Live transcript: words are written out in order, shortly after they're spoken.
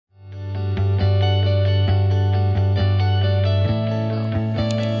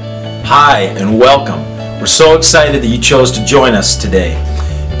Hi, and welcome. We're so excited that you chose to join us today.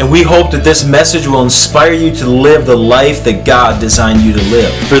 And we hope that this message will inspire you to live the life that God designed you to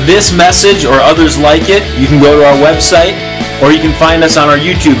live. For this message or others like it, you can go to our website or you can find us on our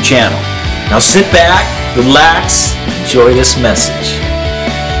YouTube channel. Now sit back, relax, enjoy this message.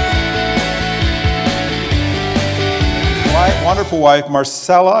 My wonderful wife,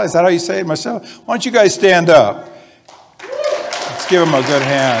 Marcella, is that how you say it, Marcella? Why don't you guys stand up? Let's give them a good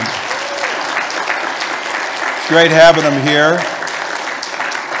hand. It's great having them here.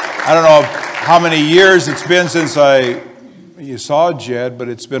 I don't know how many years it's been since you saw Jed, but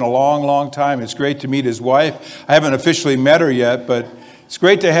it's been a long, long time. It's great to meet his wife. I haven't officially met her yet, but it's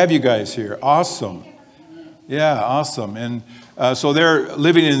great to have you guys here. Awesome. Yeah, awesome. And so they're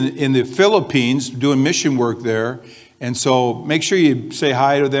living in the Philippines, doing mission work there. And so make sure you say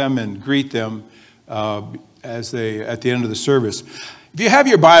hi to them and greet them at the end of the service. If you have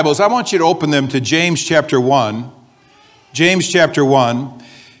your Bibles, I want you to open them to James chapter 1. James chapter 1.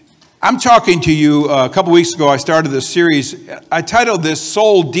 I'm talking to you a couple weeks ago. I started this series. I titled this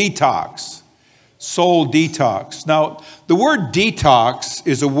Soul Detox. Soul Detox. Now, the word detox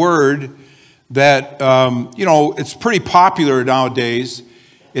is a word that, it's pretty popular nowadays.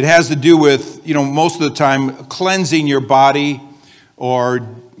 It has to do with, most of the time cleansing your body or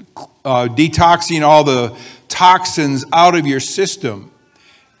detoxing all the toxins out of your system.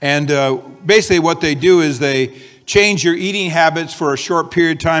 And basically what they do is they change your eating habits for a short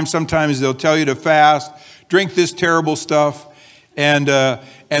period of time. Sometimes they'll tell you to fast, drink this terrible stuff. And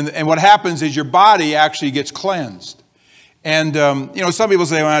what happens is your body actually gets cleansed. And, some people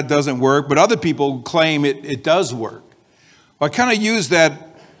say, well, it doesn't work, but other people claim it does work. Well, I kind of use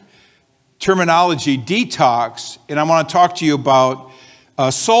that terminology, detox, and I want to talk to you about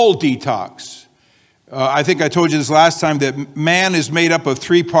soul detox. I think I told you this last time that man is made up of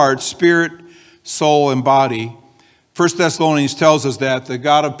three parts: spirit, soul, and body. 1 Thessalonians tells us that the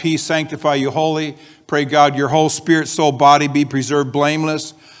God of peace sanctify you wholly. Pray God your whole spirit, soul, body be preserved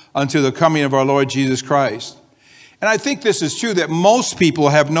blameless until the coming of our Lord Jesus Christ. And I think this is true, that most people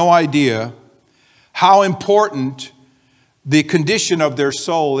have no idea how important the condition of their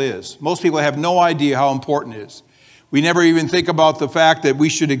soul is. Most people have no idea how important it is. We never even think about the fact that we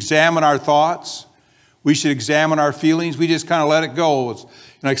should examine our thoughts. We should examine our feelings. We just kind of let it go. It's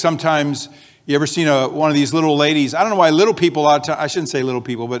like sometimes, you ever seen one of these little ladies? I don't know why little people, a lot of times, I shouldn't say little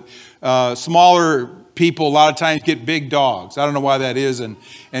people, but smaller people a lot of times get big dogs. I don't know why that is. And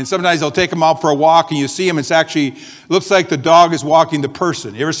sometimes they'll take them out for a walk and you see them. It's actually, looks like the dog is walking the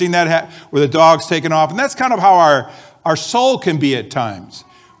person. You ever seen that where the dog's taken off? And that's kind of how our soul can be at times,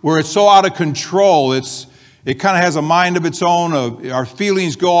 where it's so out of control. It kind of has a mind of its own. Our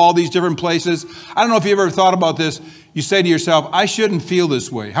feelings go all these different places. I don't know if you ever thought about this. You say to yourself, I shouldn't feel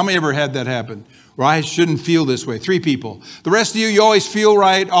this way. How many ever had that happen? Or I shouldn't feel this way. 3 people. The rest of you always feel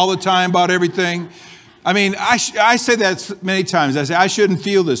right all the time about everything. I mean, I say that many times. I say, I shouldn't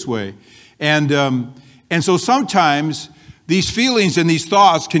feel this way. And so sometimes these feelings and these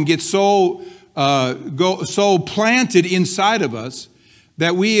thoughts can get so planted inside of us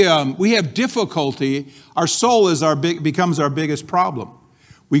that we have difficulty. Our soul becomes our biggest problem.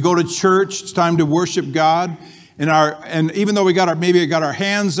 We go to church. It's time to worship God. And even though we got our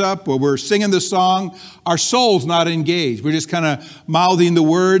hands up or we're singing the song, our soul's not engaged. We're just kind of mouthing the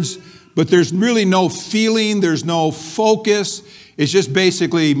words, but there's really no feeling. There's no focus. It's just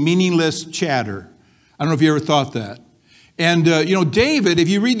basically meaningless chatter. I don't know if you ever thought that. And, David, if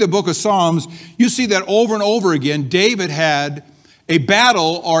you read the book of Psalms, you see that over and over again, David had a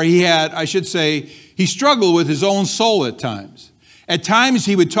battle, or he struggled with his own soul at times. At times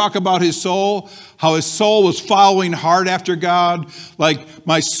he would talk about his soul, how his soul was following hard after God, like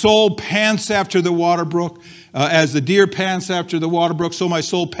my soul pants after the water brook. As the deer pants after the water brook, so my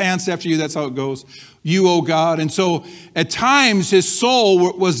soul pants after you. That's how it goes. You, O God. And so at times his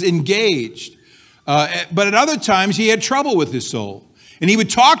soul was engaged. But at other times he had trouble with his soul. And he would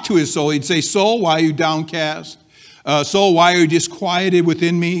talk to his soul. He'd say, soul, why are you downcast? Soul, why are you disquieted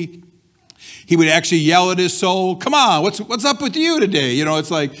within me? He would actually yell at his soul, come on, what's up with you today?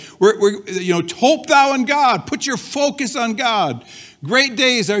 It's like, hope thou in God. Put your focus on God. Great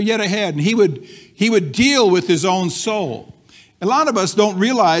days are yet ahead. And he would deal with his own soul. A lot of us don't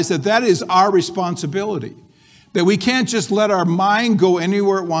realize that is our responsibility. That we can't just let our mind go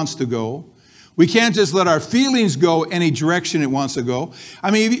anywhere it wants to go. We can't just let our feelings go any direction it wants to go.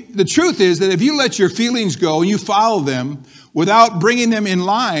 I mean, the truth is that if you let your feelings go and you follow them without bringing them in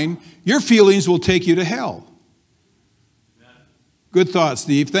line, your feelings will take you to hell. Good thought,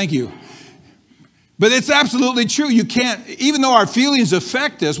 Steve. Thank you. But it's absolutely true. You can't, even though our feelings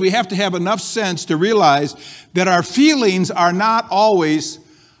affect us, we have to have enough sense to realize that our feelings are not always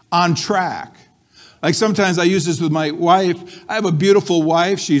on track. Like sometimes I use this with my wife. I have a beautiful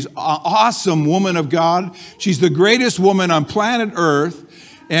wife. She's an awesome woman of God. She's the greatest woman on planet Earth.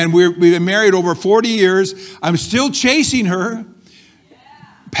 And we've been married over 40 years. I'm still chasing her,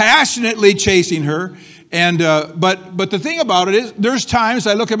 passionately chasing her. And but the thing about it is, there's times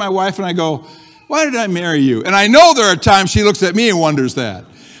I look at my wife and I go, why did I marry you? And I know there are times she looks at me and wonders that.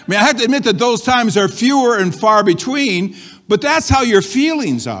 I mean, I have to admit that those times are fewer and far between, but that's how your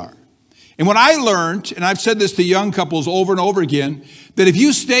feelings are. And what I learned, and I've said this to young couples over and over again, that if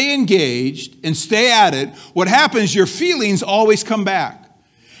you stay engaged and stay at it, what happens, your feelings always come back.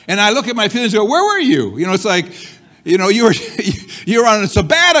 And I look at my feelings and go, where were you? You know, it's like, you know, you were on a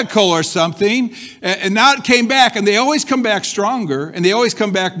sabbatical or something, and now it came back, and they always come back stronger, and they always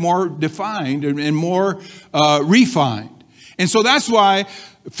come back more defined and more refined. And so that's why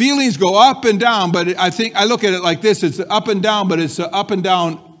feelings go up and down, but I think I look at it like this. It's up and down, but it's up and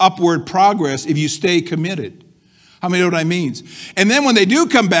down upward progress if you stay committed. How many know what I mean? And then when they do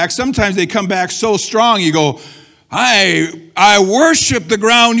come back, sometimes they come back so strong, you go, I worship the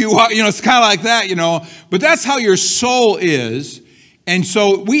ground you know, it's kind of like that, you know. But that's how your soul is. And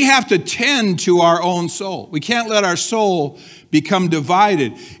so we have to tend to our own soul. We can't let our soul become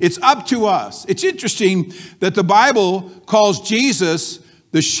divided. It's up to us. It's interesting that the Bible calls Jesus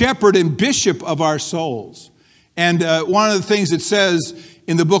the shepherd and bishop of our souls. And one of the things it says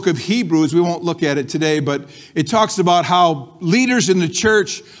in the book of Hebrews, we won't look at it today, but it talks about how leaders in the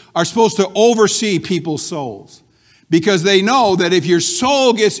church are supposed to oversee people's souls. Because they know that if your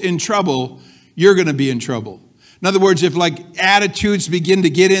soul gets in trouble, you're going to be in trouble. In other words, if like attitudes begin to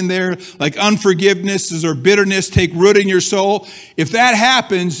get in there, like unforgiveness or bitterness take root in your soul, if that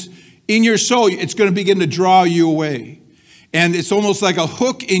happens in your soul, it's going to begin to draw you away. And it's almost like a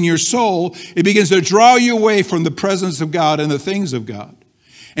hook in your soul. It begins to draw you away from the presence of God and the things of God.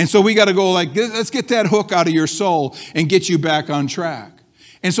 And so we got to go like, let's get that hook out of your soul and get you back on track.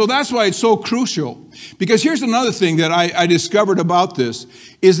 And so that's why it's so crucial. Because here's another thing that I discovered about this,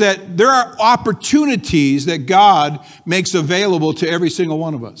 is that there are opportunities that God makes available to every single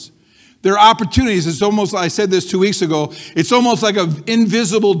one of us. There are opportunities. It's almost, I said this 2 weeks ago, it's almost like an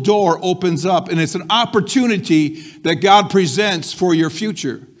invisible door opens up, and it's an opportunity that God presents for your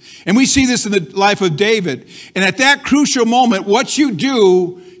future. And we see this in the life of David. And at that crucial moment, what you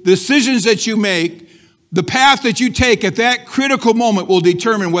do, the decisions that you make, the path that you take at that critical moment will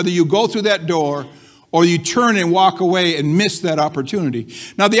determine whether you go through that door or you turn and walk away and miss that opportunity.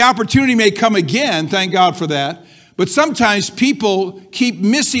 Now, the opportunity may come again, thank God for that, but sometimes people keep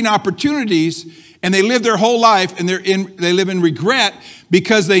missing opportunities and they live their whole life and they live in regret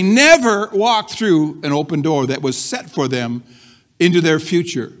because they never walked through an open door that was set for them into their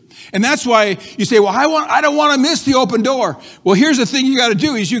future. And that's why you say, well, I don't want to miss the open door. Well, here's the thing you got to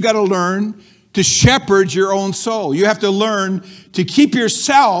do is you got to learn to shepherd your own soul. You have to learn to keep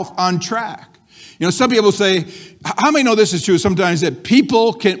yourself on track. You know, some people say, how many know this is true sometimes, that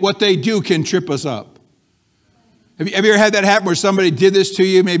people what they do can trip us up? Have you ever had that happen where somebody did this to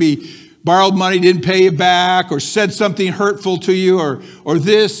you, maybe borrowed money, didn't pay you back, or said something hurtful to you, or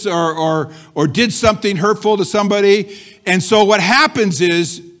did something hurtful to somebody? And so what happens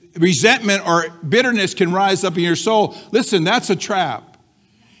is resentment or bitterness can rise up in your soul. Listen, that's a trap.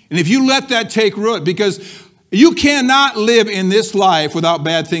 And if you let that take root, because you cannot live in this life without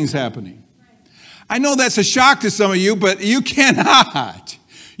bad things happening. I know that's a shock to some of you, but you cannot.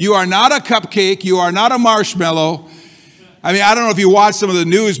 You are not a cupcake. You are not a marshmallow. I mean, I don't know if you watch some of the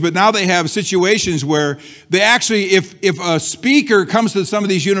news, but now they have situations where they actually, if a speaker comes to some of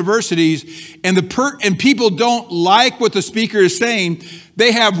these universities and people don't like what the speaker is saying,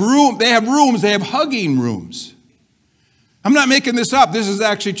 they have hugging rooms. I'm not making this up. This is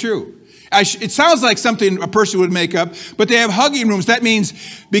actually true. It sounds like something a person would make up, but they have hugging rooms. That means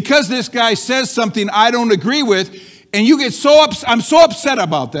because this guy says something I don't agree with, and you get I'm so upset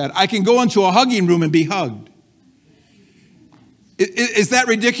about that, I can go into a hugging room and be hugged. Is that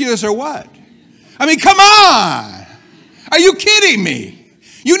ridiculous or what? I mean, come on. Are you kidding me?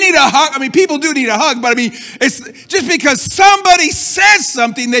 You need a hug. I mean, people do need a hug, but I mean, it's just because somebody says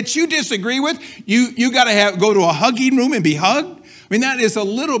something that you disagree with, you got to go to a hugging room and be hugged. I mean, that is a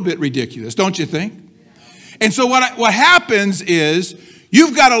little bit ridiculous, don't you think? And so what happens is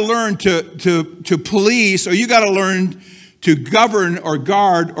you've got to learn to police, or you got to learn to govern or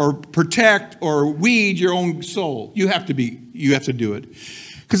guard or protect or weed your own soul. You have to do it.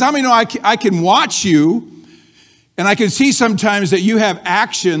 Because how many know I can watch you, and I can see sometimes that you have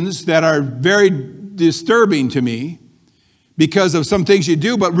actions that are very disturbing to me because of some things you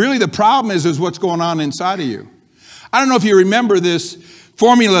do, but really the problem is what's going on inside of you. I don't know if you remember this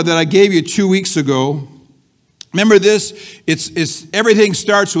formula that I gave you 2 weeks ago. Remember this? It's everything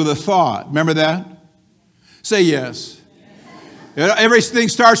starts with a thought. Remember that? Say yes. Everything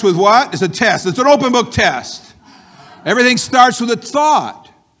starts with what? It's a test. It's an open book test. Everything starts with a thought.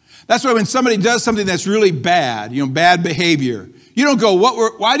 That's why when somebody does something that's really bad, bad behavior, you don't go,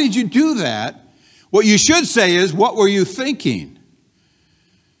 why did you do that? What you should say is, what were you thinking?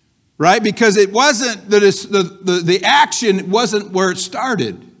 Right? Because it wasn't, the action wasn't where it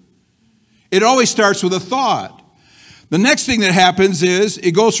started. It always starts with a thought. The next thing that happens is,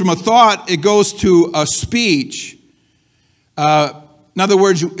 it goes from a thought, it goes to a speech. In other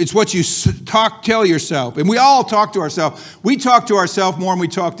words, it's what you tell yourself. And we all talk to ourselves. We talk to ourselves more than we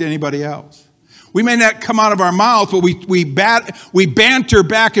talk to anybody else. We may not come out of our mouth, but we banter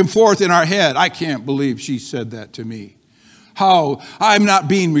back and forth in our head. I can't believe she said that to me. How I'm not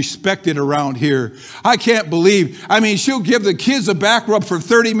being respected around here. I can't believe. She'll give the kids a back rub for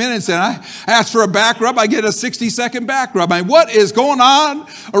 30 minutes, and I ask for a back rub. I get a 60-second back rub. What is going on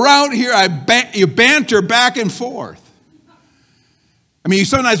around here? You banter back and forth. You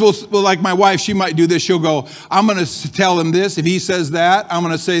sometimes will, like my wife, she might do this. She'll go, I'm going to tell him this. If he says that, I'm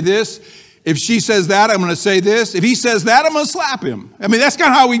going to say this. If she says that, I'm going to say this. If he says that, I'm going to slap him. That's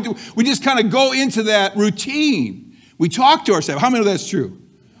kind of how we do. We just kind of go into that routine. We talk to ourselves. How many know that's true?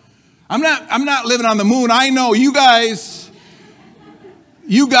 I'm not living on the moon. I know you guys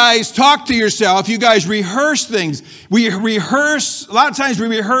talk to yourself. You guys rehearse things. A lot of times we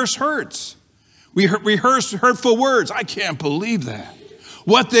rehearse hurts. We rehearse hurtful words. I can't believe that.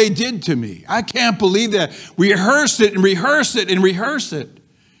 What they did to me. I can't believe that. We rehearse it and rehearse it and rehearse it.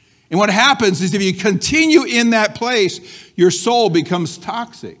 And what happens is if you continue in that place, your soul becomes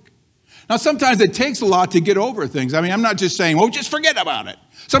toxic. Now, sometimes it takes a lot to get over things. I'm not just saying, just forget about it.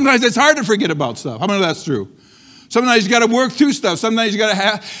 Sometimes it's hard to forget about stuff. How many of that's true? Sometimes you got to work through stuff. Sometimes you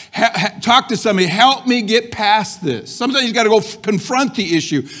got to talk to somebody. Help me get past this. Sometimes you got to go confront the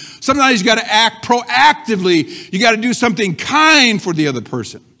issue. Sometimes you got to act proactively. You got to do something kind for the other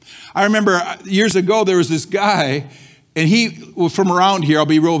person. I remember years ago there was this guy, and he was from around here. I'll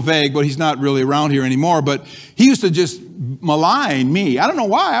be real vague, but he's not really around here anymore. But he used to just malign me. I don't know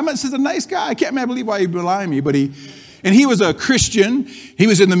why. I'm just a nice guy. I can't believe why he'd malign me. But he was a Christian. He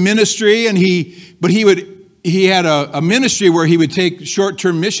was in the ministry, and he had a ministry where he would take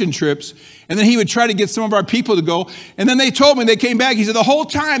short-term mission trips, and then he would try to get some of our people to go. And then they told me, they came back, he said, the whole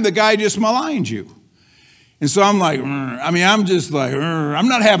time the guy just maligned you. And so I'm like, I'm just like, I'm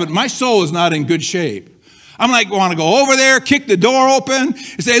not having, my soul is not in good shape. I'm like, want to go over there, kick the door open,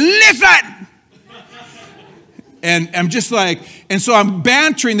 and say, listen! And I'm just like, and so I'm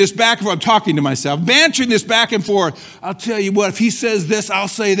bantering this back and forth. I'm talking to myself, bantering this back and forth. I'll tell you what, if he says this, I'll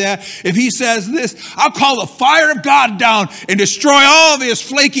say that. If he says this, I'll call the fire of God down and destroy all of his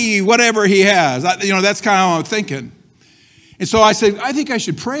flaky whatever he has. That's kind of how I'm thinking. And so I said, I think I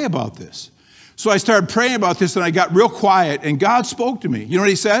should pray about this. So I started praying about this, and I got real quiet, and God spoke to me. You know what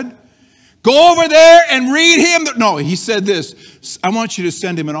he said? Go over there and read him. No, he said this. I want you to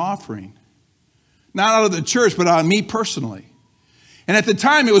send him an offering. Not out of the church, but out of me personally. And at the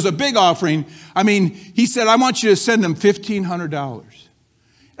time, it was a big offering. He said, I want you to send him $1,500. And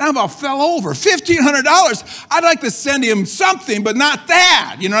I about fell over. $1,500? I'd like to send him something, but not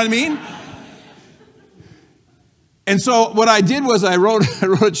that. You know what I mean? And so what I did was I wrote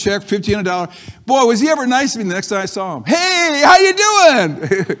a check, $1,500. Boy, was he ever nice to me the next time I saw him. Hey, how you doing?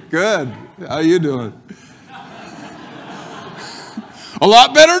 Good. How you doing? A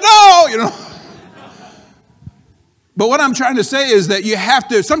lot better now, But what I'm trying to say is that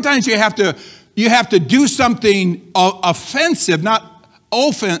sometimes you have to do something offensive, not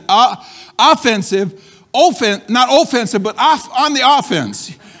offensive, not offensive, but on the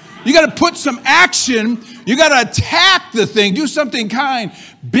offense. You got to put some action. You got to attack the thing. Do something kind.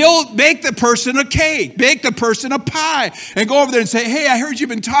 Bake the person a cake. Bake the person a pie. And go over there and say, hey, I heard you've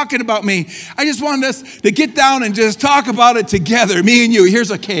been talking about me. I just wanted us to get down and just talk about it together. Me and you. Here's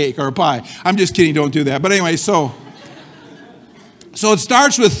a cake or a pie. I'm just kidding. Don't do that. But anyway, so it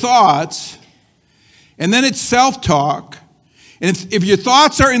starts with thoughts. And then it's self-talk. And if your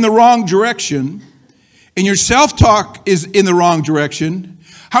thoughts are in the wrong direction and your self-talk is in the wrong direction,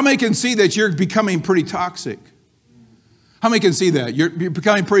 how many can see that you're becoming pretty toxic? How many can see that? You're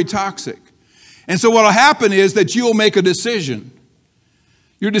becoming pretty toxic. And so what will happen is that you will make a decision.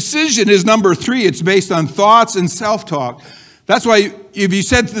 Your decision is number 3. It's based on thoughts and self-talk. That's why if you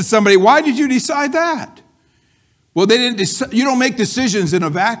said to somebody, why did you decide that? Well, they didn't. You don't make decisions in a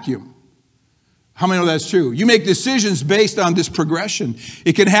vacuum. How many know that's true? You make decisions based on this progression.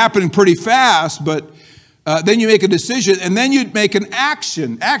 It can happen pretty fast, but then you make a decision, and then you make an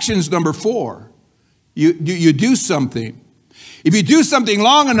action. Action's number 4. You do something. If you do something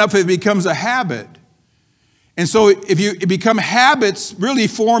long enough, it becomes a habit. And so it become habits really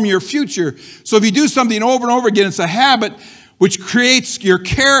form your future. So if you do something over and over again, it's a habit which creates your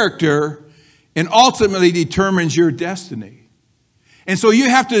character and ultimately determines your destiny. And so you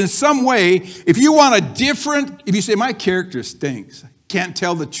have to, in some way, if you say, my character stinks, can't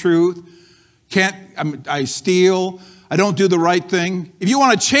tell the truth, I steal, I don't do the right thing. If you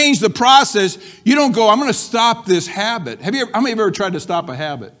want to change the process, you don't go, I'm going to stop this habit. How many of you ever tried to stop a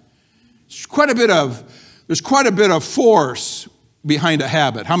habit? There's quite a bit of force behind a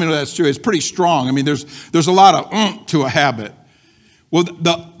habit. How many know that's true? It's pretty strong. I mean, there's a lot of to a habit. Well,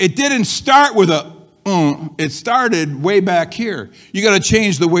 it didn't start with it started way back here. You got to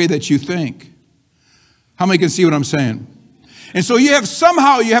change the way that you think. How many can see what I'm saying? And so you have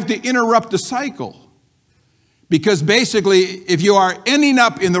to interrupt the cycle. Because basically, if you are ending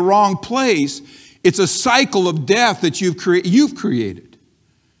up in the wrong place, it's a cycle of death that you've created.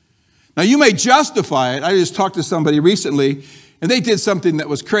 Now, you may justify it. I just talked to somebody recently, and they did something that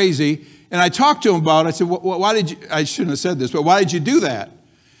was crazy. And I talked to them about it. I said, why did you, I shouldn't have said this, but why did you do that?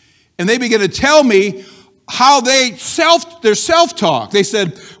 And they began to tell me how their self-talk. They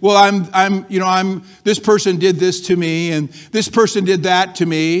said, well, this person did this to me, and this person did that to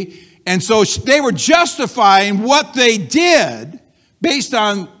me. And so they were justifying what they did based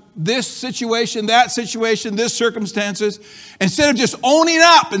on this situation, this circumstances, instead of just owning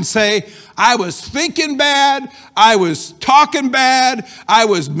up and say, I was thinking bad, I was talking bad, I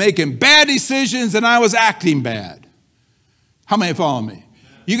was making bad decisions, and I was acting bad. How many follow me?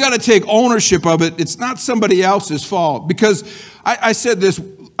 You got to take ownership of it. It's not somebody else's fault. Because I said this,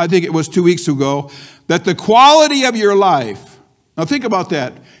 I think it was 2 weeks ago, that the quality of your life, now think about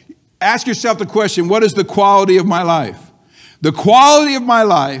that. Ask yourself the question, what is the quality of my life? The quality of my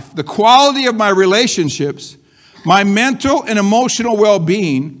life, the quality of my relationships, my mental and emotional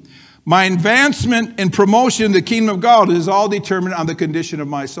well-being, my advancement and promotion in the kingdom of God is all determined on the condition of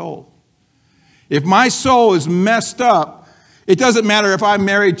my soul. If my soul is messed up, it doesn't matter if I'm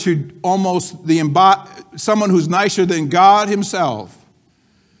married to almost someone who's nicer than God himself.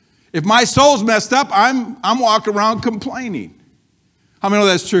 If my soul's messed up, I'm walking around complaining. How many know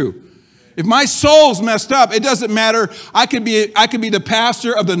that's true? If my soul's messed up, it doesn't matter. I could be the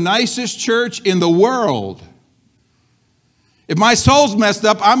pastor of the nicest church in the world. If my soul's messed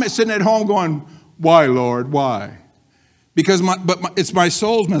up, I'm sitting at home going, why, Lord, why? Because it's my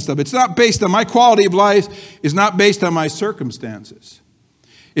soul's messed up. It's not based on my quality of life. It's not based on my circumstances.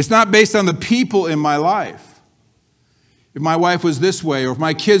 It's not based on the people in my life. If my wife was this way, or if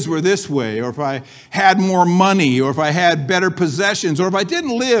my kids were this way, or if I had more money, or if I had better possessions, or if I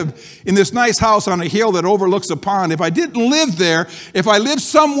didn't live in this nice house on a hill that overlooks a pond, if I didn't live there, if I lived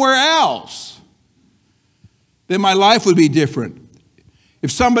somewhere else, then my life would be different.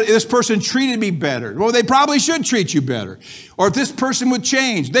 If this person treated me better, well, they probably should treat you better. Or if this person would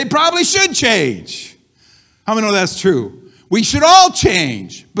change, they probably should change. How many know that's true? We should all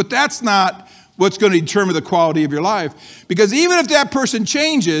change, but that's not what's going to determine the quality of your life. Because even if that person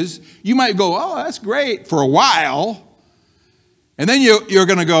changes, you might go, oh, that's great for a while. And then you're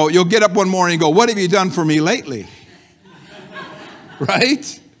going to go, you'll get up one morning and go, what have you done for me lately?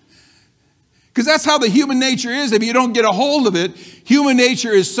 Right? Because that's how the human nature is. If you don't get a hold of it, human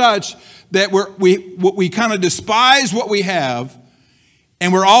nature is such that we kind of despise what we have,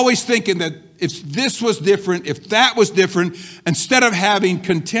 and we're always thinking that if this was different, if that was different, instead of having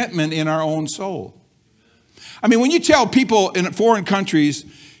contentment in our own soul. I mean, when you tell people in foreign countries,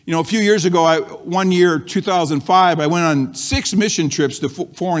 a few years ago, one year, 2005, I went on 6 mission trips to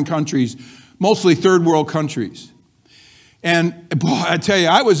foreign countries, mostly third world countries. And boy, I tell you,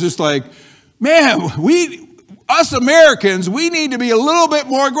 I was just like, man, us Americans, we need to be a little bit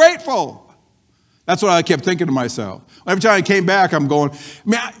more grateful. That's what I kept thinking to myself. Every time I came back, I'm going,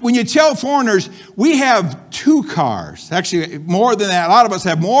 man, when you tell foreigners, we have 2 cars. Actually, more than that. A lot of us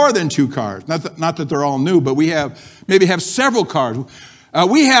have more than 2 cars. Not that they're all new, but we maybe have several cars.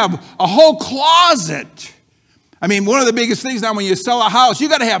 We have a whole closet. I mean, one of the biggest things now when you sell a house, you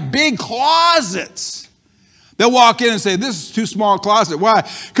got to have big closets. They'll walk in and say, this is too small a closet. Why?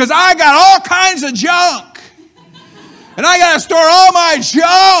 Because I got all kinds of junk. And I got to store all my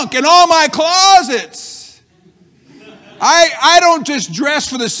junk in all my closets. I don't just dress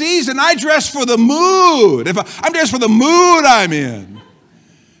for the season. I dress for the mood. I'm dressed for the mood I'm in.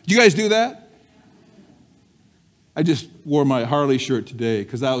 Do you guys do that? I just wore my Harley shirt today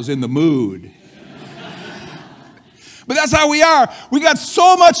because I was in the mood. But that's how we are. We got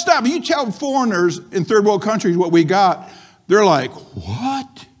so much stuff. You tell foreigners in third world countries what we got, they're like,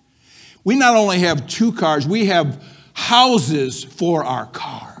 what? We not only have 2 cars, we have houses for our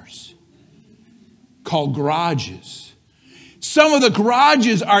cars called garages. Some of the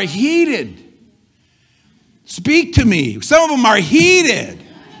garages are heated. Speak to me. Some of them are heated.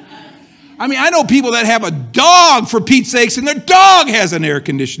 I mean, I know people that have a dog, for Pete's sakes, and their dog has an air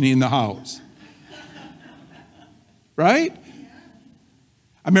conditioning in the house. Right?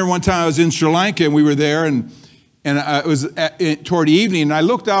 I remember one time I was in Sri Lanka and we were there, and it was toward evening, and I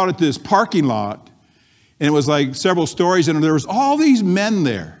looked out at this parking lot, and it was like several stories, and there was all these men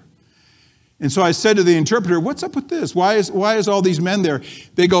there. And so I said to the interpreter, "What's up with this? Why is all these men there?"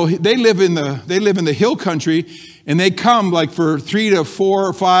 They live in the hill country, and they come like for 3 to 4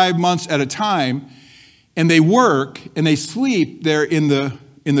 or 5 months at a time, and they work and they sleep there in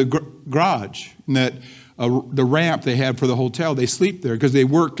the garage, in that the ramp they have for the hotel. They sleep there because they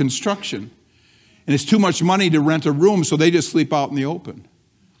work construction, and it's too much money to rent a room, so they just sleep out in the open.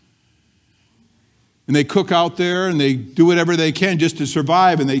 And they cook out there, and they do whatever they can just to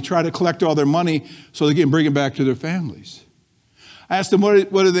survive, and they try to collect all their money so they can bring it back to their families. I asked them,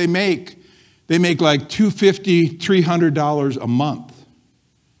 what do they make? They make like $250, $300 a month.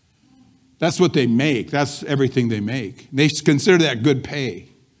 That's what they make. That's everything they make. They consider that good pay.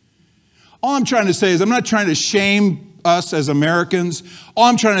 All I'm trying to say is, I'm not trying to shame us as Americans. All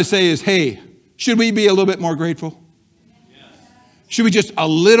I'm trying to say is, hey, should we be a little bit more grateful? Should we just a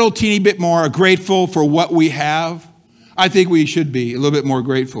little teeny bit more grateful for what we have? I think we should be a little bit more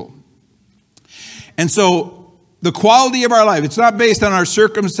grateful. And so the quality of our life, it's not based on our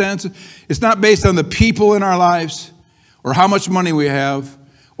circumstances. It's not based on the people in our lives or how much money we have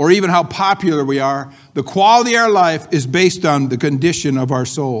or even how popular we are. The quality of our life is based on the condition of our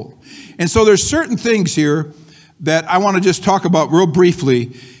soul. And so there's certain things here that I want to just talk about real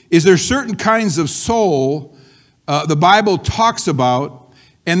briefly. Is there certain kinds of soul the Bible talks about,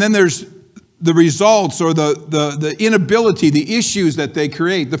 and then there's the results or the inability, the issues that they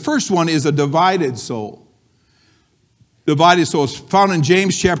create. The first one is a divided soul. Divided soul is found in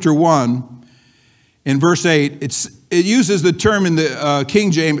James chapter 1 in verse 8. It uses the term in the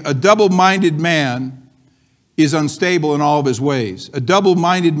King James, a double-minded man is unstable in all of his ways. A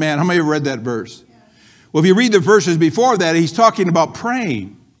double-minded man. How many have read that verse? Well, if you read the verses before that, he's talking about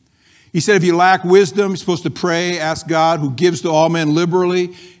praying. He said, if you lack wisdom, you're supposed to pray, ask God, who gives to all men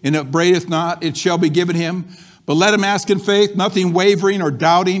liberally, and upbraideth not, it shall be given him. But let him ask in faith, nothing wavering or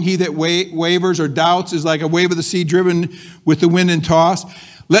doubting. He that wavers or doubts is like a wave of the sea driven with the wind and tossed.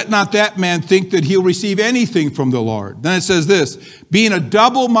 Let not that man think that he'll receive anything from the Lord. Then it says this, being a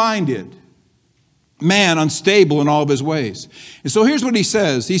double-minded man, unstable in all of his ways. And so here's what he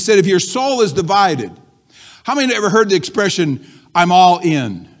says. He said, if your soul is divided, how many have ever heard the expression, I'm all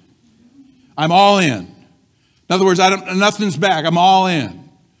in? I'm all in. In other words, nothing's back. I'm all in.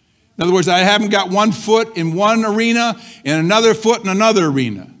 In other words, I haven't got one foot in one arena and another foot in another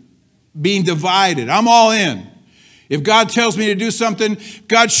arena. Being divided. I'm all in. If God tells me to do something,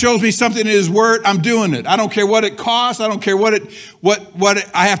 God shows me something in his word, I'm doing it. I don't care what it costs. I don't care what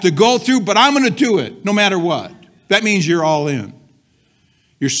I have to go through, but I'm going to do it no matter what. That means you're all in.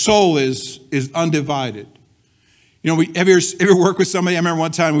 Your soul is undivided. You know, have you ever worked with somebody? I remember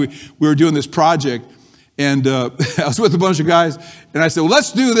one time we were doing this project, and I was with a bunch of guys, and I said, well,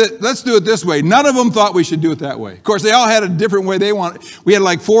 let's do it this way. None of them thought we should do it that way. Of course, they all had a different way they wanted. We had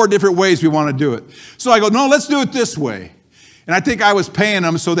like 4 different ways we want to do it. So I go, no, let's do it this way. And I think I was paying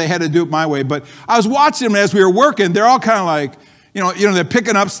them, so they had to do it my way. But I was watching them as we were working. They're all kind of like, you know, they're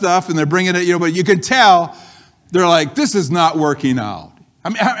picking up stuff, and they're bringing it, but you can tell they're like, this is not working out. I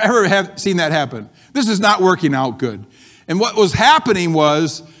mean, I ever have seen that happen? This is not working out good. And what was happening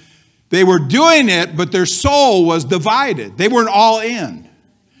was they were doing it, but their soul was divided. They weren't all in.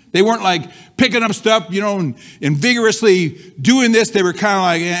 They weren't like picking up stuff, and vigorously doing this. They were kind of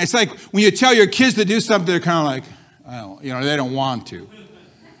like, it's like when you tell your kids to do something, they're kind of like, they don't want to.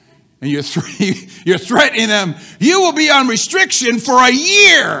 And you're threatening them, you will be on restriction for a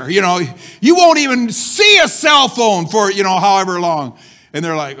year. You won't even see a cell phone for, however long. And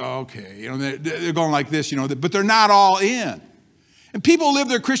they're like, oh, okay, they're going like this, but they're not all in. And people live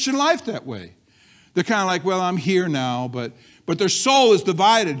their Christian life that way. They're kind of like, well, I'm here now, but their soul is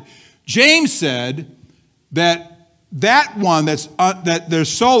divided. James said that one that their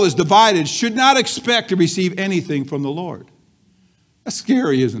soul is divided should not expect to receive anything from the Lord. That's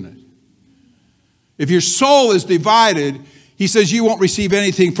scary, isn't it? If your soul is divided, he says you won't receive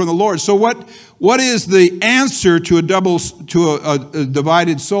anything from the Lord. So what is the answer to a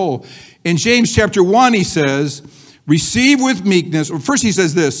divided soul? In James chapter 1, he says, receive with meekness. Or first he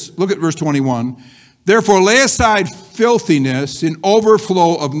says this, look at verse 21. Therefore lay aside filthiness and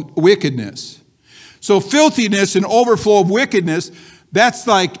overflow of wickedness. So filthiness and overflow of wickedness, that's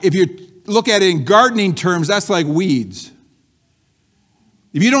like, if you look at it in gardening terms, that's like weeds.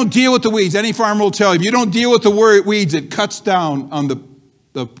 If you don't deal with the weeds, any farmer will tell you, if you don't deal with the weeds, it cuts down on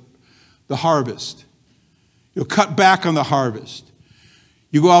the harvest. You'll cut back on the harvest.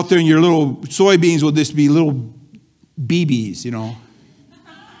 You go out there and your little soybeans will just be little BBs, you know.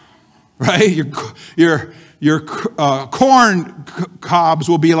 Right? Your corn cobs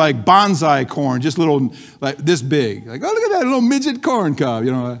will be like bonsai corn, just little, like this big. Like, oh, look at that little midget corn cob,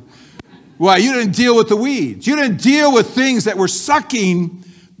 you know. Why? You didn't deal with the weeds. You didn't deal with things that were sucking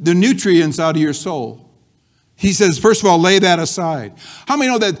the nutrients out of your soul. He says, first of all, lay that aside. How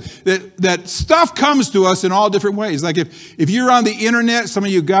many know that stuff comes to us in all different ways? Like if you're on the internet, some of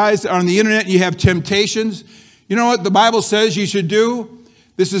you guys are on the internet and you have temptations, you know what the Bible says you should do?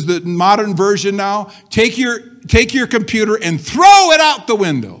 This is the modern version now. Take your computer and throw it out the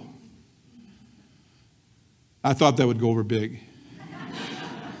window. I thought that would go over big.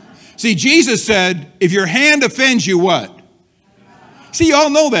 See, Jesus said, if your hand offends you, what? See, you all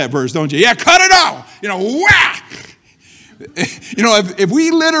know that verse, don't you? Yeah, cut it out. You know, whack. You know, if we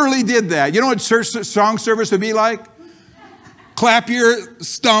literally did that, you know what church song service would be like? Clap your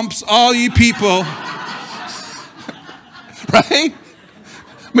stumps, all you people. Right?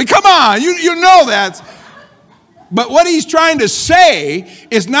 I mean, come on, you know that. But what he's trying to say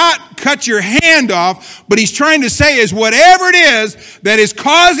is not cut your hand off, but he's trying to say is whatever it is that is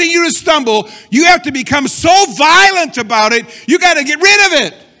causing you to stumble, you have to become so violent about it, you got to get rid of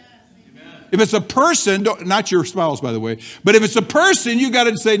it. Amen. If it's a person, not your spouse, by the way, but if it's a person, you got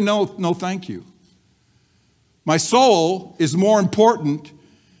to say, no, thank you. My soul is more important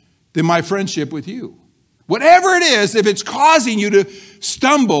than my friendship with you. Whatever it is, if it's causing you to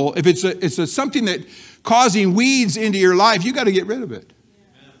stumble, if it's something that causing weeds into your life, you got to get rid of it.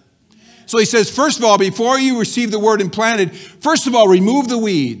 So he says, first of all, before you receive the word implanted, first of all, remove the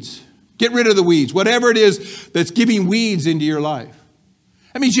weeds. Get rid of the weeds. Whatever it is that's giving weeds into your life.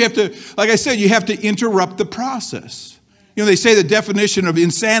 That means you have to, like I said, you have to interrupt the process. You know, they say the definition of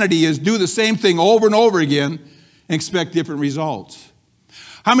insanity is do the same thing over and over again and expect different results.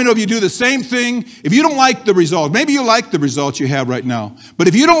 How many of you do the same thing? If you don't like the results, maybe you like the results you have right now, but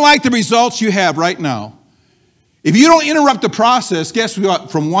if you don't like the results you have right now, if you don't interrupt the process, guess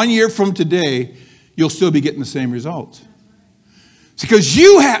what? From 1 year from today, you'll still be getting the same results. It's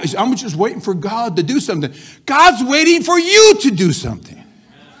because I'm just waiting for God to do something. God's waiting for you to do something.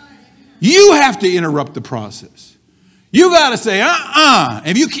 You have to interrupt the process. You got to say,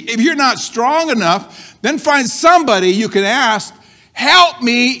 If you're not strong enough, then find somebody you can ask, help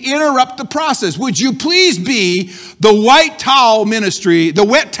me interrupt the process. Would you please be the wet towel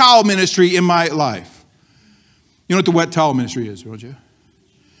ministry in my life? You know what the wet towel ministry is, don't you?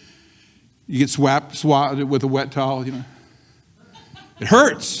 You get swatted with a wet towel, you know. It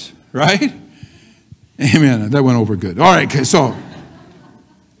hurts, right? Amen. That went over good. All right, okay, so.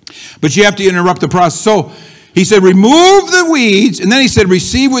 But you have to interrupt the process. So he said, remove the weeds. And then he said,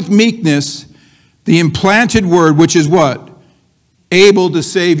 receive with meekness the implanted word, which is what? Able to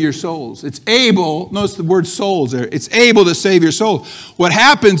save your souls. It's able, notice the word souls there. It's able to save your soul. What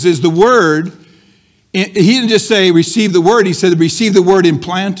happens is the word, he didn't just say receive the word, he said receive the word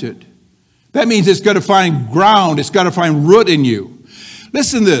implanted. That means it's got to find ground, it's got to find root in you.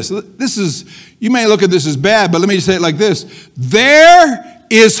 Listen to this. This is, you may look at this as bad, but let me just say it like this. There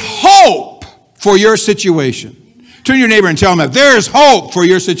is hope for your situation. Turn to your neighbor and tell him that. There is hope for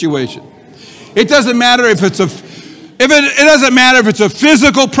your situation. It doesn't matter if it's it doesn't matter if it's a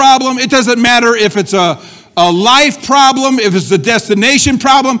physical problem. It doesn't matter if it's a life problem, if it's a destination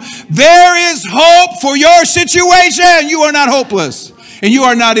problem. There is hope for your situation. You are not hopeless. And you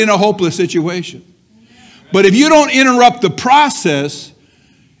are not in a hopeless situation. But if you don't interrupt the process,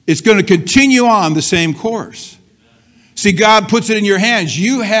 it's going to continue on the same course. See, God puts it in your hands.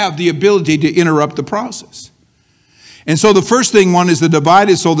 You have the ability to interrupt the process. And so the first one is the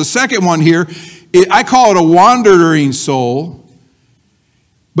divided soul. The second one here, I call it a wandering soul,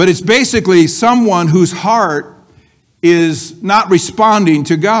 but it's basically someone whose heart is not responding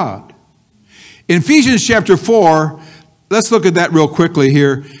to God. In Ephesians chapter 4, let's look at that real quickly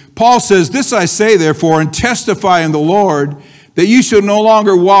here. Paul says, this I say therefore and testify in the Lord that you should no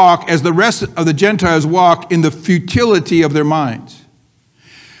longer walk as the rest of the Gentiles walk in the futility of their minds.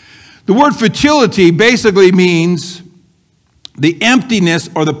 The word futility basically means the emptiness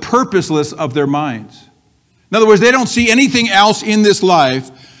or the purposeless of their minds. In other words, they don't see anything else in this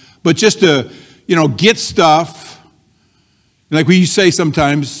life but just to, get stuff, Like we say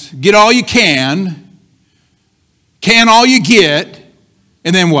sometimes, get all you can all you get,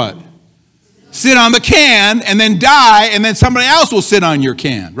 and then what? Sit on the can, and then die, and then somebody else will sit on your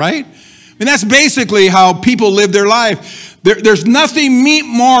can, right? And that's basically how people live their life. There's nothing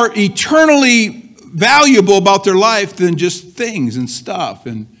more eternally valuable about their life than just things and stuff,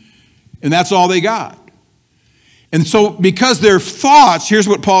 and that's all they got. And so because their thoughts, here's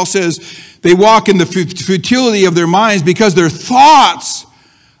what Paul says, they walk in the futility of their minds because their thoughts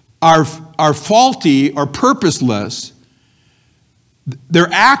are faulty or purposeless. Their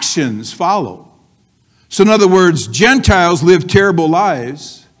actions follow. So in other words, Gentiles live terrible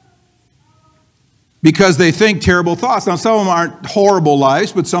lives because they think terrible thoughts. Now some of them aren't horrible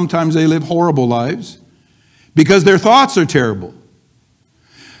lives, but sometimes they live horrible lives because their thoughts are terrible.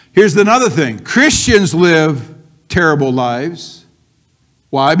 Here's another thing. Christians live terrible lives.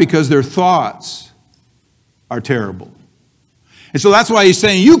 Why? Because their thoughts are terrible. And so that's why he's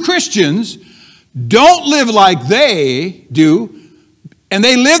saying, you Christians don't live like they do, and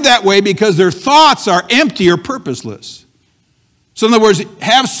they live that way because their thoughts are empty or purposeless. So in other words,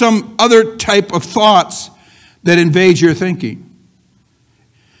 have some other type of thoughts that invade your thinking.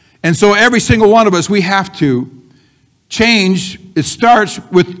 And so every single one of us, we have to change. It starts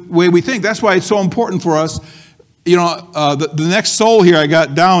with the way we think. That's why it's so important for us. You know, the next soul here I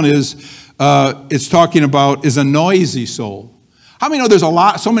got down is, it's talking about is a noisy soul. How many know there's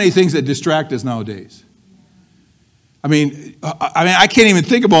so many things that distract us nowadays? I mean, I can't even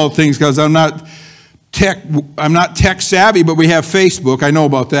think of all the things because I'm not tech savvy, but we have Facebook. I know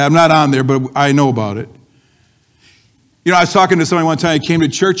about that. I'm not on there, but I know about it. You know, I was talking to somebody one time, I came to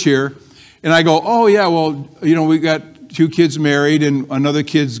church here, and I go, oh yeah, well, you know, we got 2 kids married, and another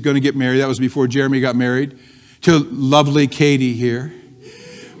kid's going to get married. That was before Jeremy got married to lovely Katie here.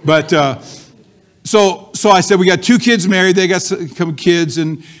 But so I said, we got 2 kids married. They got some kids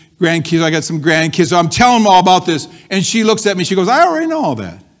and grandkids. I got some grandkids. So I'm telling them all about this. And she looks at me. She goes, I already know all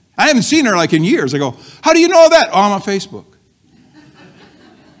that. I haven't seen her like in years. I go, how do you know that? Oh, I'm on Facebook.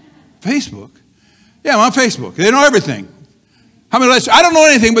 Facebook? Yeah, I'm on Facebook. They know everything. How many? I don't know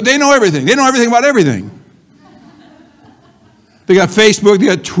anything, but they know everything. They know everything about everything. They got Facebook. They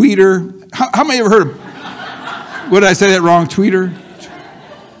got Twitter. How many ever heard of? What did I say that wrong? Twitter.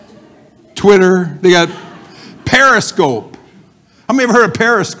 They got Periscope. How many ever heard of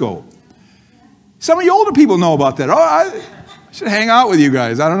Periscope? Some of you older people know about that. Oh, I should hang out with you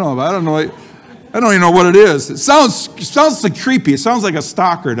guys. I don't know. I don't even know what it is. It sounds like creepy. It sounds like a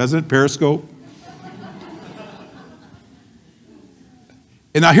stalker, doesn't it? Periscope.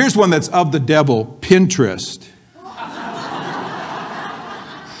 And now here's one that's of the devil, Pinterest.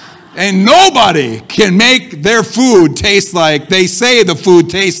 And nobody can make their food taste like they say the food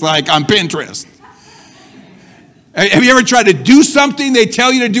tastes like on Pinterest. Have you ever tried to do something they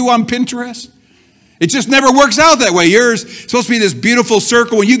tell you to do on Pinterest? It just never works out that way. Yours is supposed to be this beautiful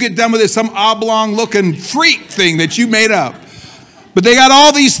circle. When you get done with it, some oblong-looking freak thing that you made up. But they got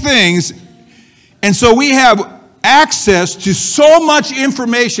all these things. And so we have access to so much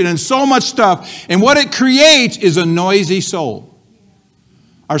information and so much stuff. And what it creates is a noisy soul.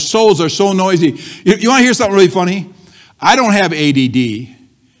 Our souls are so noisy. You want to hear something really funny? I don't have ADD.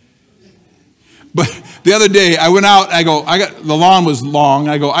 But the other day, I went out, the lawn was long.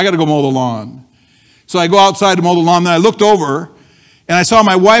 I got to go mow the lawn. So I go outside to mow the lawn, then I looked over, and I saw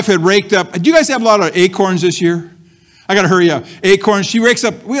my wife had raked up. Do you guys have a lot of acorns this year? I got to hurry up. Acorns, she rakes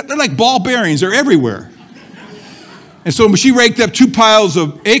up, they're like ball bearings. They're everywhere. And so she raked up 2 piles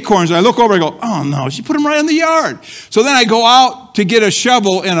of acorns, and I look over, I go, oh no, she put them right in the yard. So then I go out to get a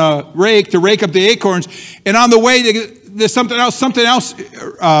shovel and a rake to rake up the acorns, and on the way, there's something else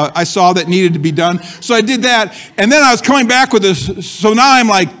I saw that needed to be done. So I did that, and then I was coming back with this, so now I'm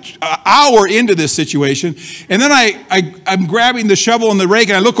like an hour into this situation, and then I'm grabbing the shovel and the rake,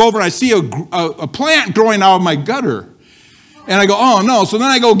 and I look over and I see a plant growing out of my gutter. And I go, oh no, so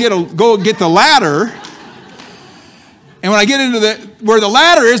then I go get the ladder. And when I get into where the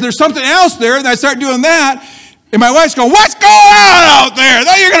ladder is, there's something else there, and I start doing that. And my wife's going, what's going on out there?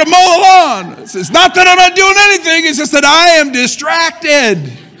 Now you're going to mow the lawn. It's not that I'm not doing anything. It's just that I am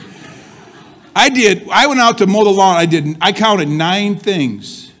distracted. I went out to mow the lawn. I counted 9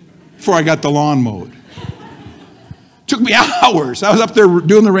 things before I got the lawn mowed. Took me hours. I was up there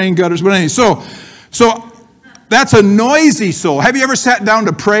doing the rain gutters. But anyway, so that's a noisy soul. Have you ever sat down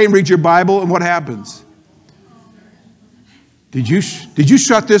to pray and read your Bible, and what happens? Did you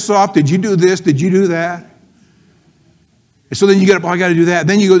shut this off? Did you do this? Did you do that? And so then you get up, oh, I got to do that.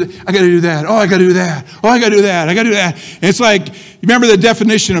 Then you go, I got to do that. Oh, I got to do that. Oh, I got to do that. I got to do that. And it's like, remember the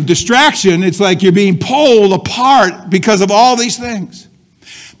definition of distraction? It's like you're being pulled apart because of all these things.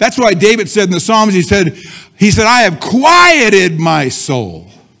 That's why David said in the Psalms, he said, I have quieted my soul.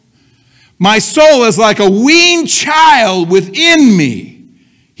 My soul is like a weaned child within me.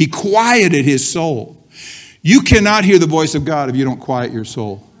 He quieted his soul. You cannot hear the voice of God if you don't quiet your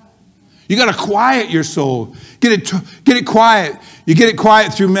soul. You got to quiet your soul. Get it quiet. You get it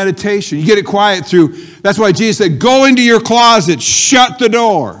quiet through meditation. You get it quiet through, that's why Jesus said, go into your closet, shut the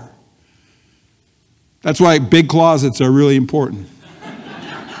door. That's why big closets are really important.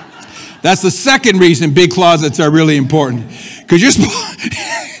 That's the second reason big closets are really important. Because you're supposed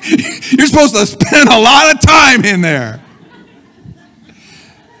to spend a lot of time in there. Do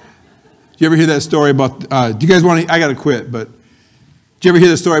you ever hear that story about, do you guys want to, I got to quit, but did you ever hear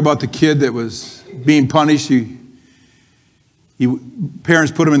the story about the kid that was being punished?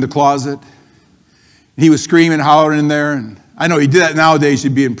 Parents put him in the closet. He was screaming, hollering in there. And I know he did that nowadays,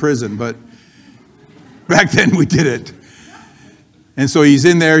 he'd be in prison, but back then we did it. And so he's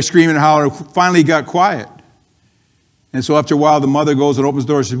in there screaming and hollering. Finally he got quiet. And so after a while, the mother goes and opens the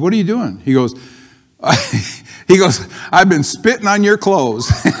door and says, what are you doing? He goes, I've been spitting on your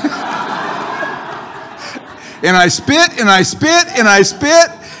clothes. And I spit, and I spit, and I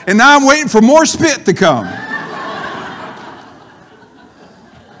spit, and now I'm waiting for more spit to come.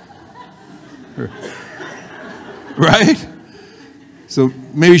 Right? So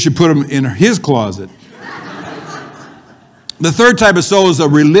maybe you should put him in his closet. The third type of soul is a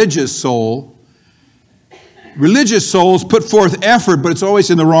religious soul. Religious souls put forth effort, but it's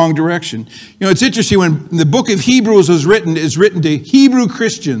always in the wrong direction. You know, it's interesting when the book of Hebrews is written to Hebrew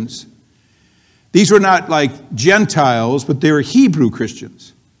Christians. These were not like Gentiles, but they were Hebrew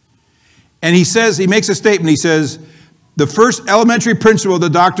Christians. And he makes a statement. He says, the first elementary principle of the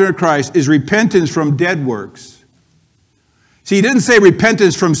doctrine of Christ is repentance from dead works. See, he didn't say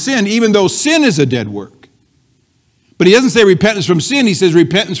repentance from sin, even though sin is a dead work. But he doesn't say repentance from sin. He says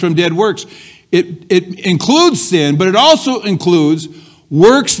repentance from dead works. It includes sin, but it also includes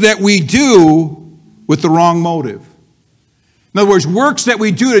works that we do with the wrong motive. In other words, works that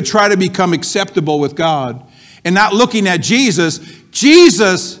we do to try to become acceptable with God and not looking at Jesus.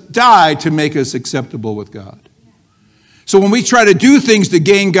 Jesus died to make us acceptable with God. So when we try to do things to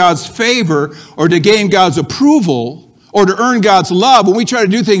gain God's favor or to gain God's approval or to earn God's love, when we try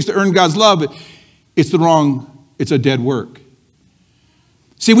to do things to earn God's love, it's a dead work.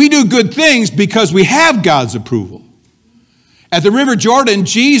 See, we do good things because we have God's approval. At the River Jordan,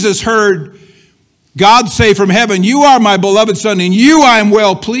 Jesus heard God say from heaven, you are my beloved Son, in you I am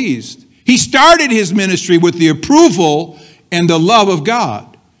well pleased. He started his ministry with the approval and the love of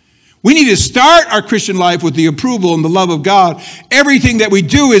God. We need to start our Christian life with the approval and the love of God. Everything that we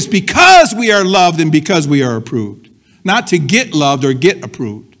do is because we are loved and because we are approved, not to get loved or get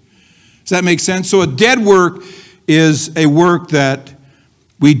approved. Does that make sense? So a dead work is a work that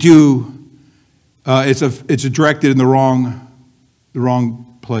we do, it's directed in the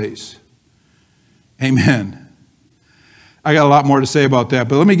wrong place. Amen. I got a lot more to say about that,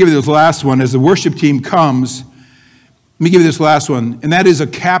 but let me give you this last one. As the worship team comes, let me give you this last one, and that is a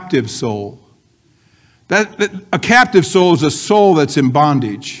captive soul. A captive soul is a soul that's in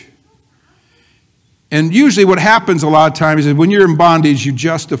bondage. And usually what happens a lot of times is when you're in bondage, you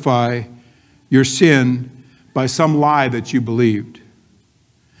justify your sin by some lie that you believed.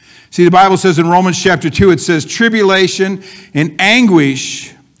 See, the Bible says in Romans chapter 2, it says, tribulation and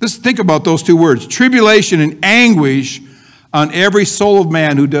anguish. Let's think about those two words. Tribulation and anguish on every soul of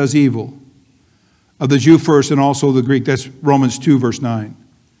man who does evil. Of the Jew first and also the Greek. That's Romans 2, verse 9.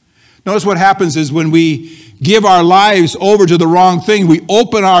 Notice what happens is when we give our lives over to the wrong thing, we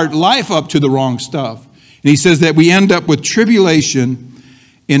open our life up to the wrong stuff. And he says that we end up with tribulation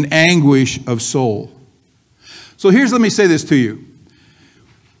and anguish of soul. So let me say this to you.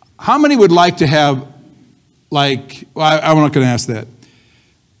 How many would like to have, I'm not going to ask that.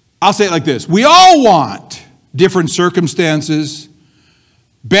 I'll say it like this. We all want different circumstances,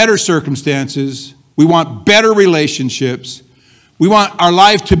 better circumstances. We want better relationships. We want our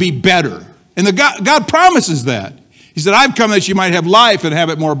life to be better. And God promises that. He said, I've come that you might have life and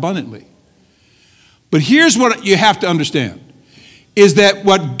have it more abundantly. But here's what you have to understand, is that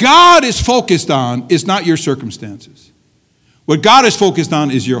what God is focused on is not your circumstances. What God is focused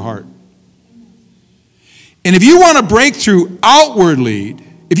on is your heart. And if you want to break through outwardly,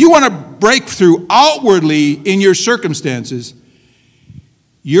 in your circumstances,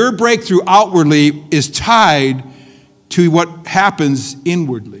 your breakthrough outwardly is tied to what happens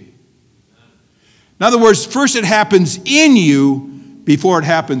inwardly. In other words, first it happens in you before it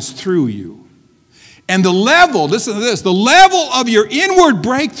happens through you. And the level, listen to this, the level of your inward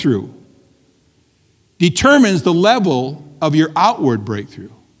breakthrough determines the level of your outward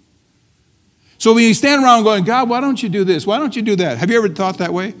breakthrough. So when you stand around going, God, why don't you do this? Why don't you do that? Have you ever thought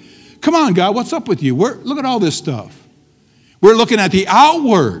that way? Come on, God, what's up with you? Look at all this stuff. We're looking at the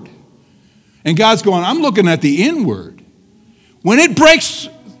outward. And God's going, I'm looking at the inward. When it breaks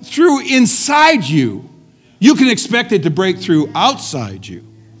through inside you, you can expect it to break through outside you.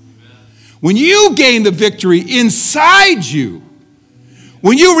 When you gain the victory inside you,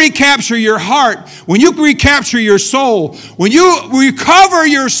 when you recapture your heart, when you recapture your soul, when you recover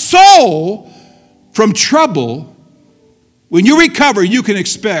your soul from trouble, when you recover, you can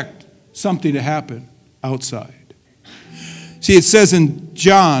expect something to happen outside. See, it says in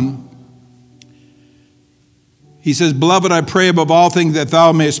John, he says, beloved, I pray above all things that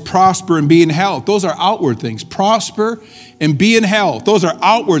thou mayest prosper and be in health. Those are outward things. Prosper and be in health. Those are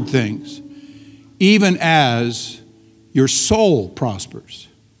outward things. Even as your soul prospers.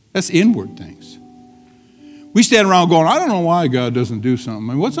 That's inward things. We stand around going, I don't know why God doesn't do something.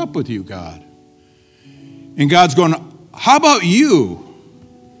 I mean, what's up with you, God? And God's going, how about you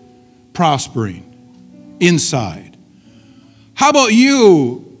prospering inside? How about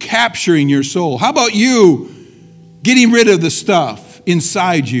you capturing your soul? How about you getting rid of the stuff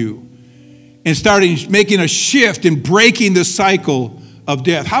inside you and starting making a shift and breaking the cycle of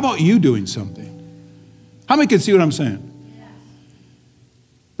death? How about you doing something? How many can see what I'm saying?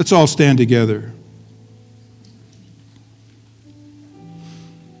 Let's all stand together.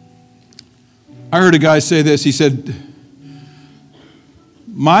 I heard a guy say this. He said,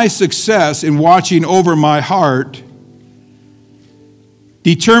 my success in watching over my heart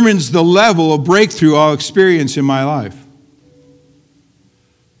determines the level of breakthrough I'll experience in my life.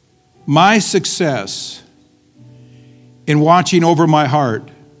 My success in watching over my heart,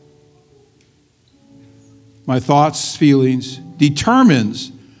 my thoughts, feelings,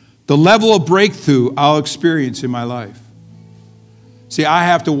 determines the level of breakthrough I'll experience in my life. See, I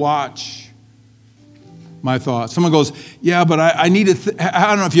have to watch my thoughts. Someone goes, yeah, but I need to, I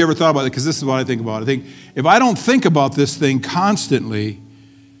don't know if you ever thought about it, because this is what I think about. I think, if I don't think about this thing constantly,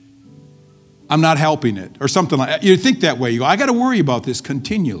 I'm not helping it, or something like that. You think that way. You go, I got to worry about this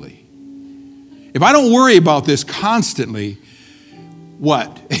continually. If I don't worry about this constantly,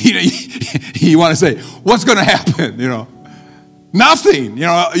 what? You want to say, what's going to happen? Nothing.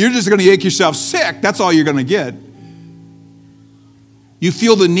 You're just going to make yourself sick. That's all you're going to get. You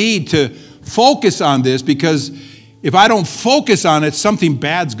feel the need to focus on this, because if I don't focus on it, something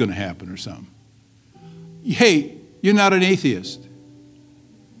bad's going to happen or something. Hey, you're not an atheist.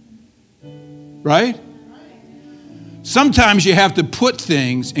 Right? Sometimes you have to put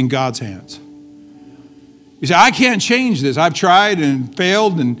things in God's hands. You say, I can't change this. I've tried and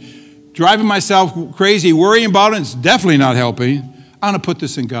failed and driving myself crazy, worrying about it. It's definitely not helping. I'm going to put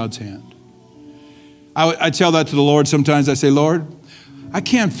this in God's hand. I tell that to the Lord sometimes. I say, Lord, I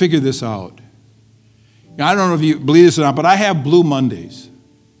can't figure this out. I don't know if you believe this or not, but I have Blue Mondays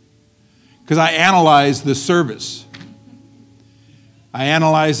because I analyze the service. I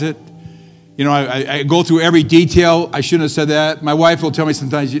analyze it. I go through every detail. I shouldn't have said that. My wife will tell me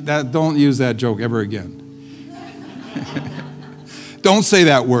sometimes, don't use that joke ever again. Don't say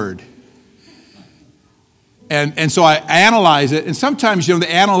that word. And so I analyze it, and sometimes,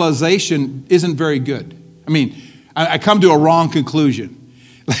 the analyzation isn't very good. I come to a wrong conclusion.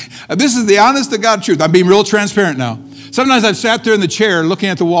 This is the honest to God truth. I'm being real transparent now. Sometimes I've sat there in the chair looking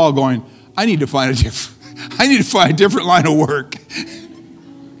at the wall going, I need to find a different line of work.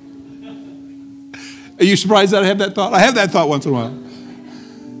 Are you surprised that I have that thought? I have that thought once in a while.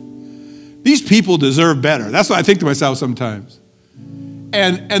 These people deserve better. That's what I think to myself sometimes.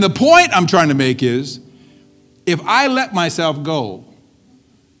 And the point I'm trying to make is, if I let myself go,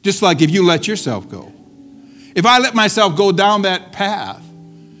 just like if you let yourself go, if I let myself go down that path,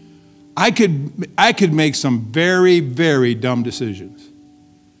 I could make some very, very dumb decisions.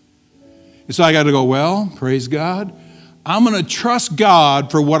 And so I got to go, well, praise God. I'm going to trust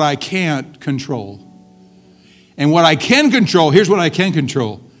God for what I can't control. And what I can control, here's what I can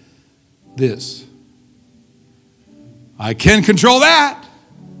control. This. I can control that.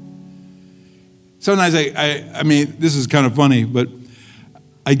 Sometimes this is kind of funny, but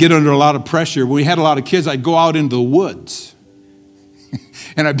I get under a lot of pressure. When we had a lot of kids, I'd go out into the woods.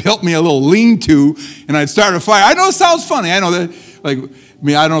 And I built me a little lean-to, and I'd start a fire. I know it sounds funny. I know that, I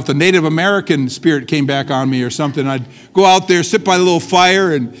don't know if the Native American spirit came back on me or something. I'd go out there, sit by the little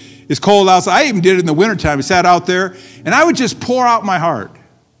fire, and it's cold outside. I even did it in the wintertime. I sat out there, and I would just pour out my heart.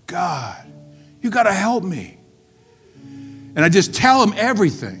 God, You got to help me. And I just tell him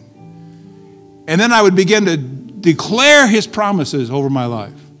everything. And then I would begin to declare his promises over my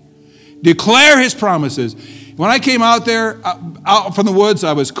life. Declare his promises. When I came out there, out from the woods,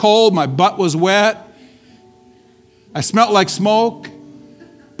 I was cold, my butt was wet. I smelled like smoke.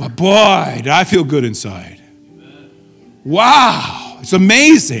 But boy, did I feel good inside. Wow, it's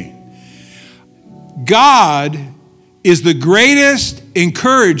amazing. God is the greatest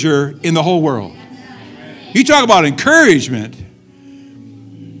encourager in the whole world. You talk about encouragement,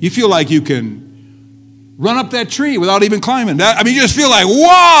 you feel like you can run up that tree without even climbing. You just feel like,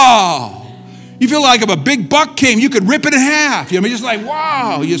 wow. You feel like if a big buck came, you could rip it in half. Just like,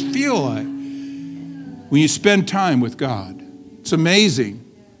 wow. You just feel like when you spend time with God. It's amazing.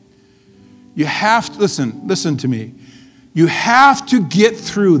 You have to, listen to me. You have to get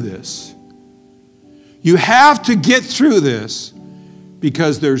through this. You have to get through this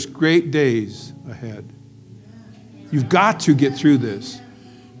because there's great days ahead. You've got to get through this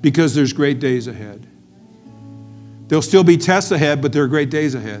because there's great days ahead. There'll still be tests ahead, but there are great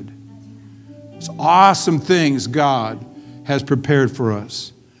days ahead. It's awesome things God has prepared for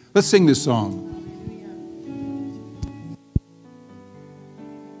us. Let's sing this song.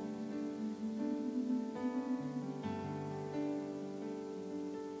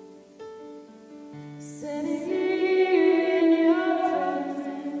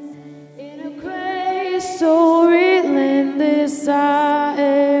 So relentless, I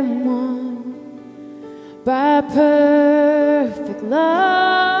am won by perfect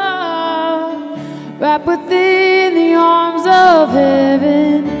love, wrapped within the arms of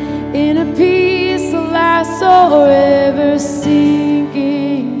heaven, in a peace that lasts forever,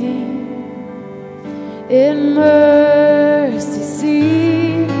 sinking deep in mercy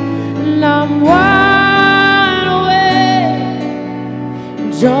seat, and I'm wide awake,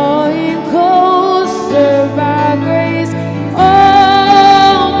 drawing closer by grace. Oh,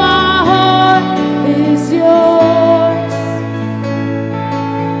 my heart is yours,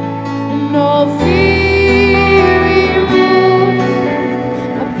 and all fear removed.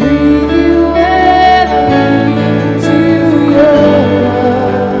 I breathe you into your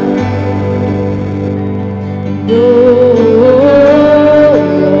love. No.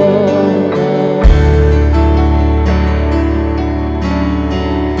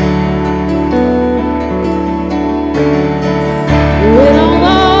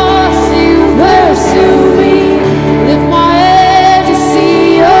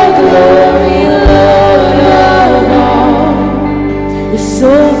 Glory,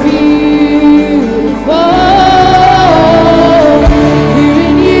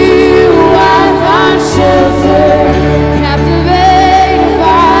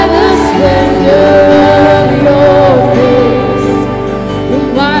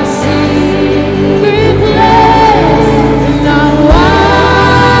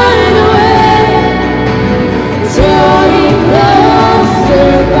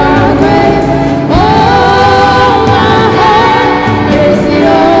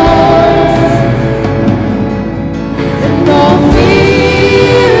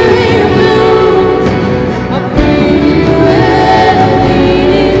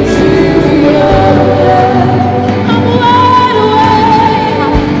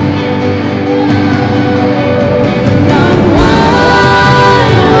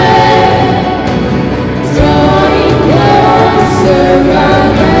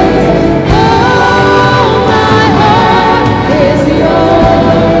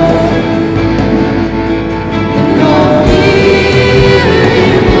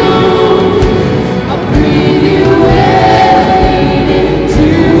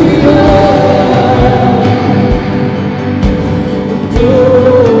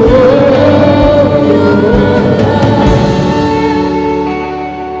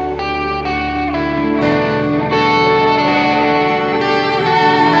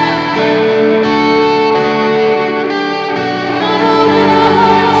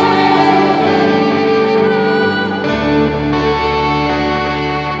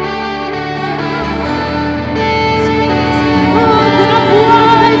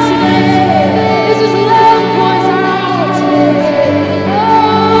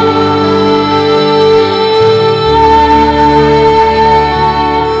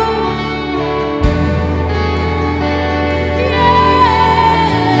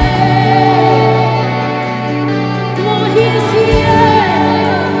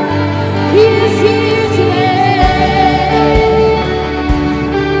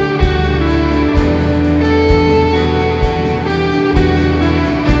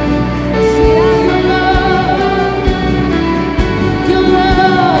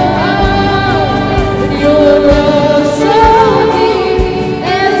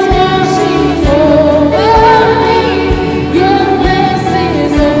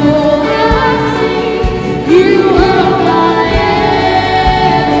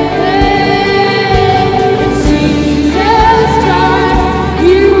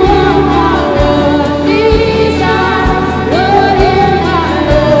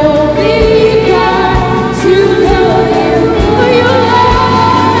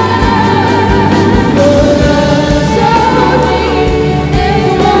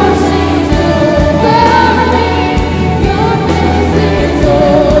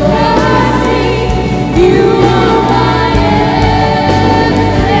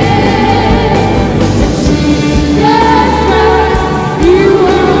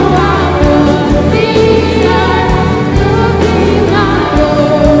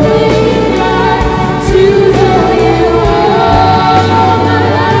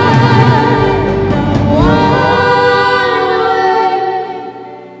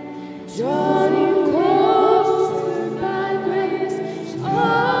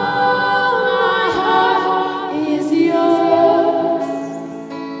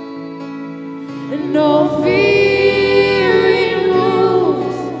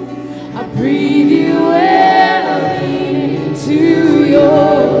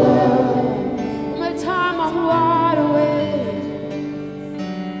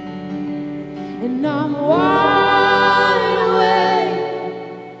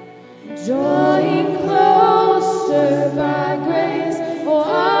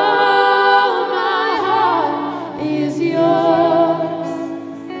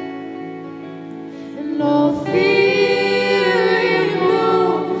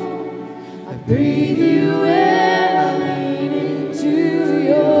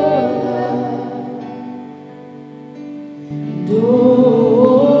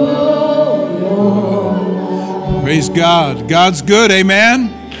 God. God's good, amen?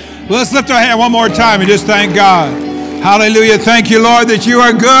 Well, let's lift our hand one more time and just thank God. Hallelujah. Thank you, Lord, that you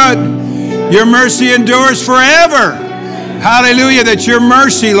are good. Your mercy endures forever. Hallelujah, that your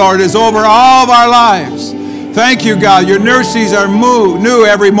mercy, Lord, is over all of our lives. Thank you, God. Your mercies are new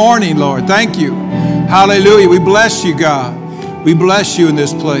every morning, Lord. Thank you. Hallelujah. We bless you, God. We bless you in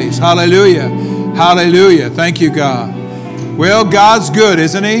this place. Hallelujah. Hallelujah. Thank you, God. Well, God's good,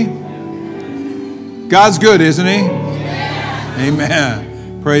 isn't he? God's good, isn't he?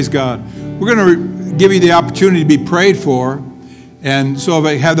 Amen. Praise God. We're going to give you the opportunity to be prayed for. And so if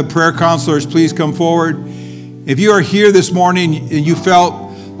I have the prayer counselors, please come forward. If you are here this morning and you felt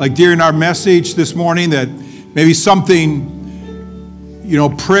like during our message this morning that maybe something,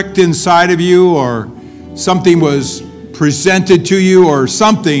 pricked inside of you, or something was presented to you, or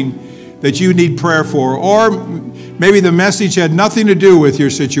something that you need prayer for, or maybe the message had nothing to do with your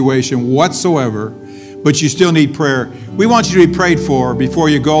situation whatsoever, but you still need prayer. We want you to be prayed for before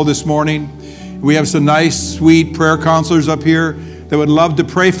you go this morning. We have some nice, sweet prayer counselors up here that would love to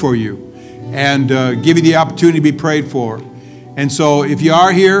pray for you and give you the opportunity to be prayed for. And so if you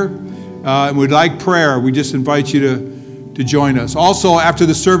are here and would like prayer, we just invite you to join us. Also, after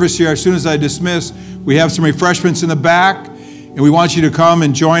the service here, as soon as I dismiss, we have some refreshments in the back, and we want you to come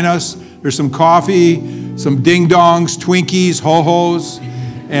and join us. There's some coffee, some ding-dongs, Twinkies, ho-hos,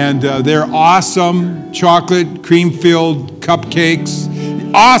 and they're awesome chocolate, cream-filled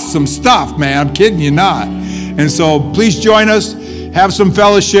cupcakes. Awesome stuff, man. I'm kidding you not. And so please join us, have some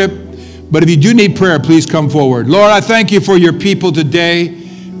fellowship. But if you do need prayer, please come forward. Lord, I thank you for your people today.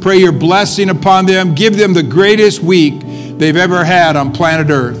 Pray your blessing upon them. Give them the greatest week they've ever had on planet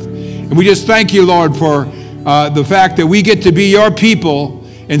Earth. And we just thank you, Lord, for the fact that we get to be your people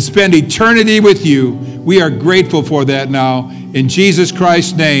and spend eternity with you. We are grateful for that now. In Jesus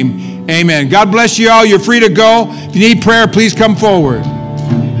Christ's name, amen. God bless you all. You're free to go. If you need prayer, please come forward.